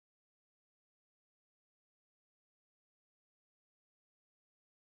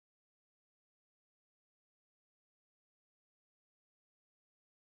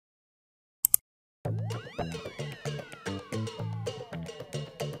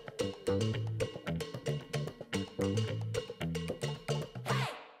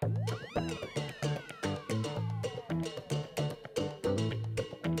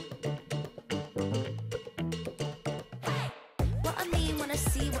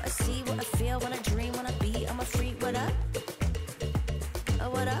see, what I see, what I feel, when I dream, when I be, I'm a freak. What up? Oh,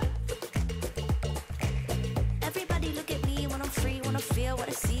 what up? Everybody look at me when I'm free, when I feel, what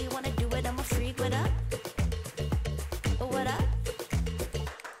I see, when I do it, I'm a freak. What up? Oh, what up?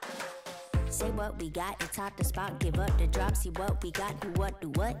 Say what we got, it's hot to spot, give up the drop, see what we got, do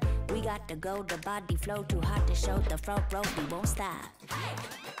what? We got to go, the body flow, too hot to show, the front row, we won't stop. Hey!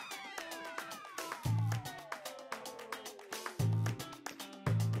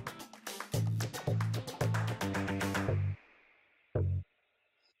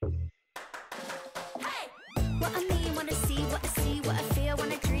 What I mean, wanna see, what I see, what I feel,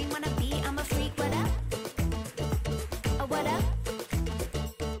 when I dream, when I be, I'm a freak. What up? Oh, what up?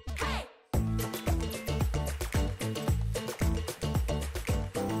 Hey!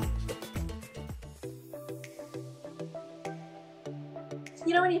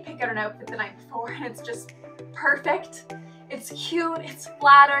 You know when you pick out an outfit the night before and it's just perfect? It's cute, it's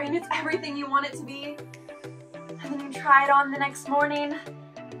flattering, it's everything you want it to be. And then you try it on the next morning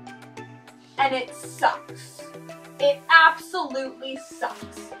and it sucks. It absolutely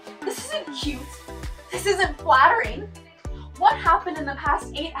sucks. This isn't cute. This isn't flattering. What happened in the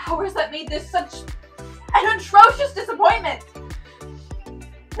past 8 hours that made this such an atrocious disappointment?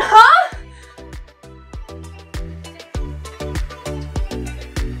 Huh?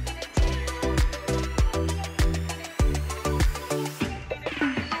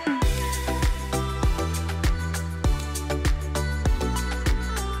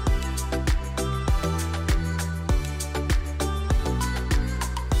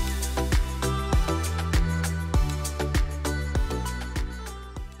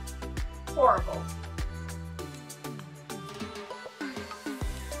 Horrible.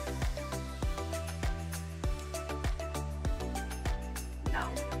 No.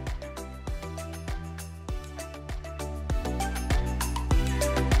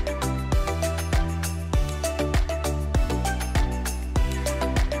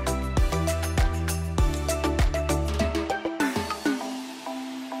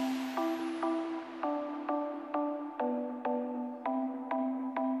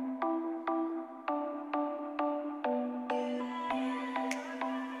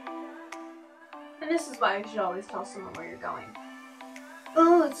 And this is why you should always tell someone where you're going.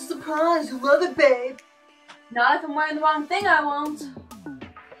 Oh, it's a surprise. You love it, babe. Not if I'm wearing the wrong thing, I won't.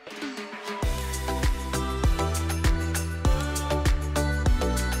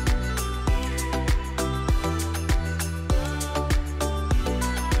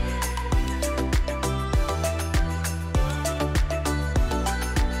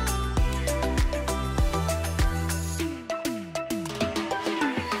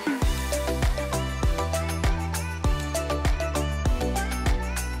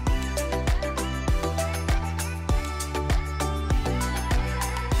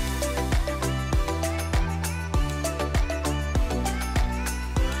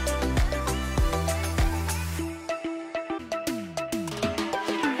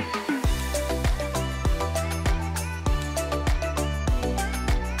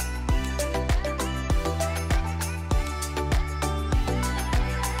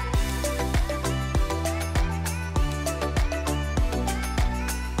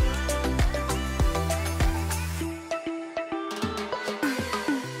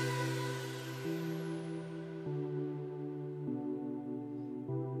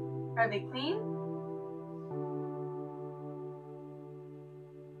 Are they clean?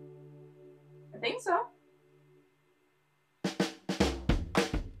 I think so.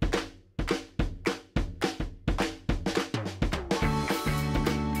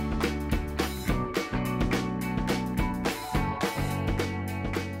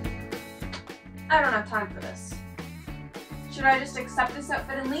 I don't have time for this. Should I just accept this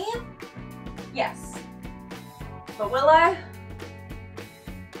outfit and leave? Yes. But will I?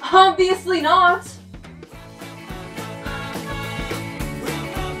 Obviously not!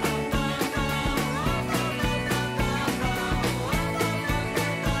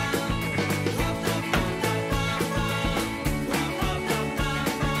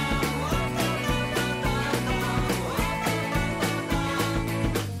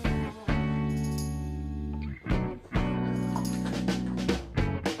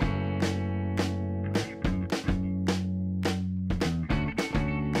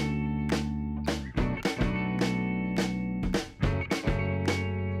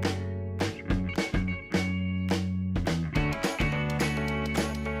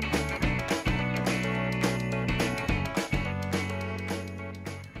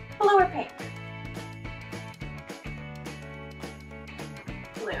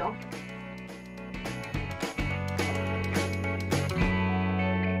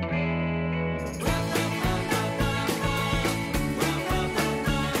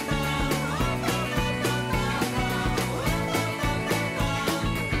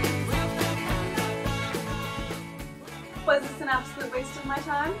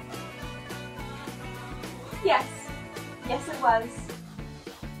 time? Yes. Yes, it was.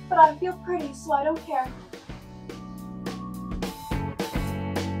 But I feel pretty, so I don't care.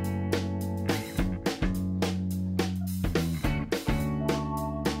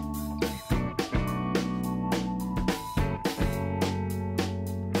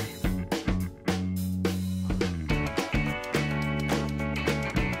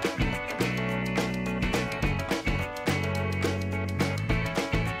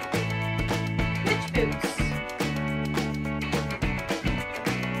 Boots.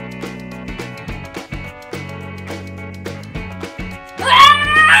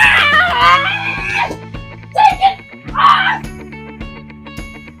 Take it off!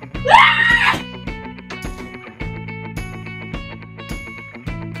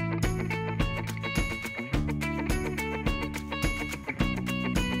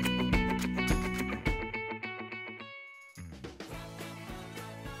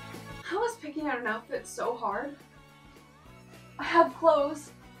 How is picking out an outfit so hard? I have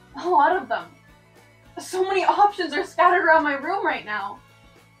clothes, a lot of them. So many options are scattered around my room right now.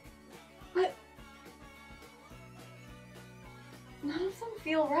 But none of them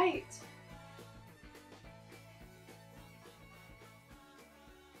feel right.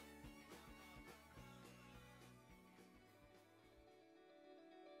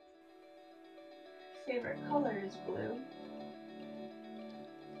 Favorite color is blue.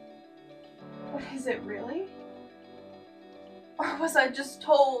 But is it really? Or was I just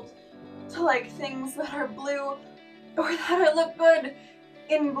told to like things that are blue, or that I look good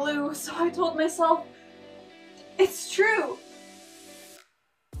in blue, so I told myself, it's true.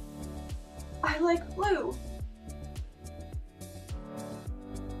 I like blue.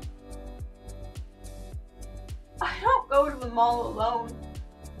 I don't go to the mall alone,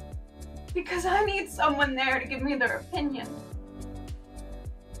 because I need someone there to give me their opinion.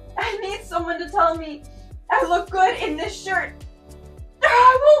 I need someone to tell me I look good in this shirt, or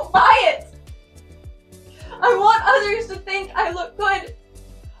I won't buy it. I want others to think I look good,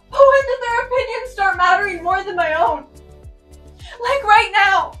 but when did their opinions start mattering more than my own? Like right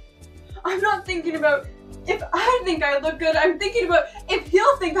now, I'm not thinking about if I think I look good, I'm thinking about if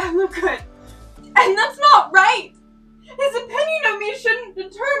he'll think I look good. And that's not right. His opinion of me shouldn't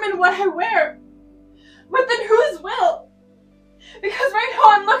determine what I wear. But then whose will? Because right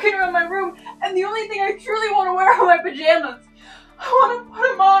now I'm looking around my room and the only thing I truly want to wear are my pajamas. I want to put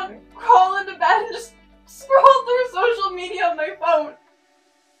them on, crawl into bed and just scroll through social media on my phone.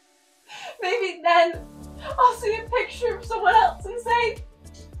 Maybe then I'll see a picture of someone else and say,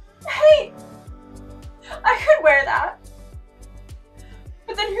 hey, I could wear that.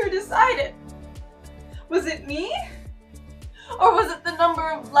 But then who decided? Was it me? Or was it the number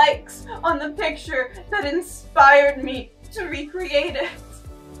of likes on the picture that inspired me to recreate it?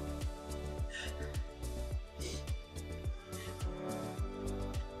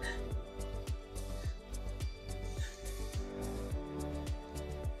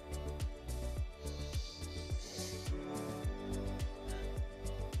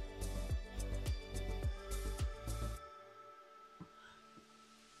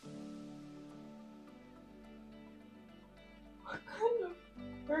 What kind of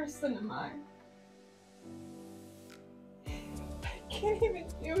person am I? I can't even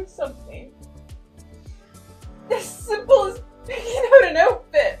do something as simple as picking out an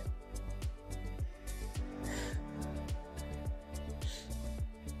outfit.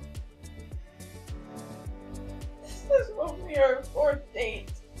 This is only our fourth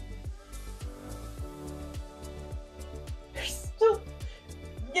date. We're still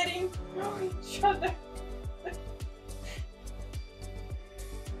getting to know each other.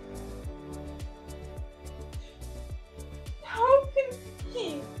 How can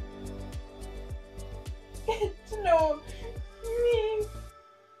he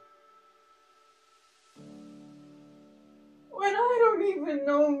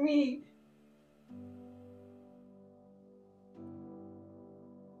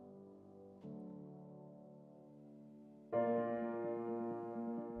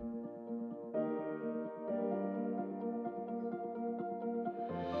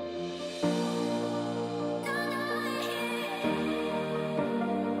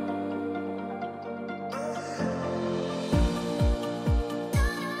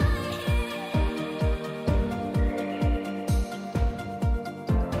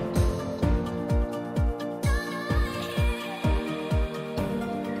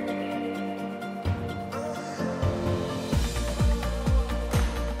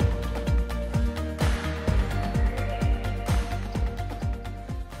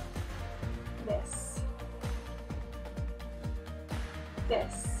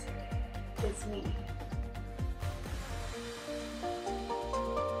is me.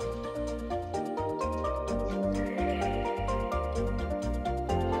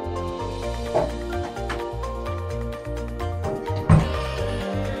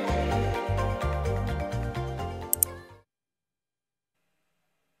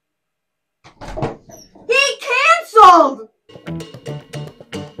 He canceled!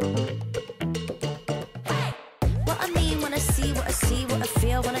 What I mean when I see what I see, what I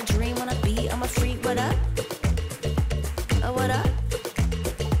feel, when I dream, when I be, I'm a freak. What up? Oh, what up?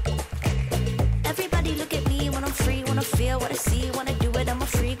 Everybody look at me when I'm free, when I feel what I see, when I do it, I'm a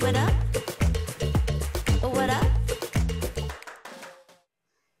freak. What up? Oh, what up?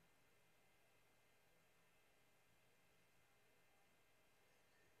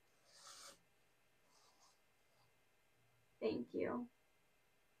 Thank you.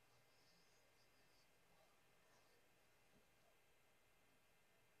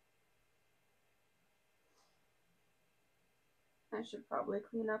 I should probably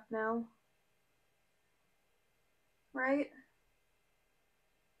clean up now. Right?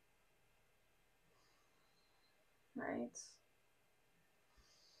 Right.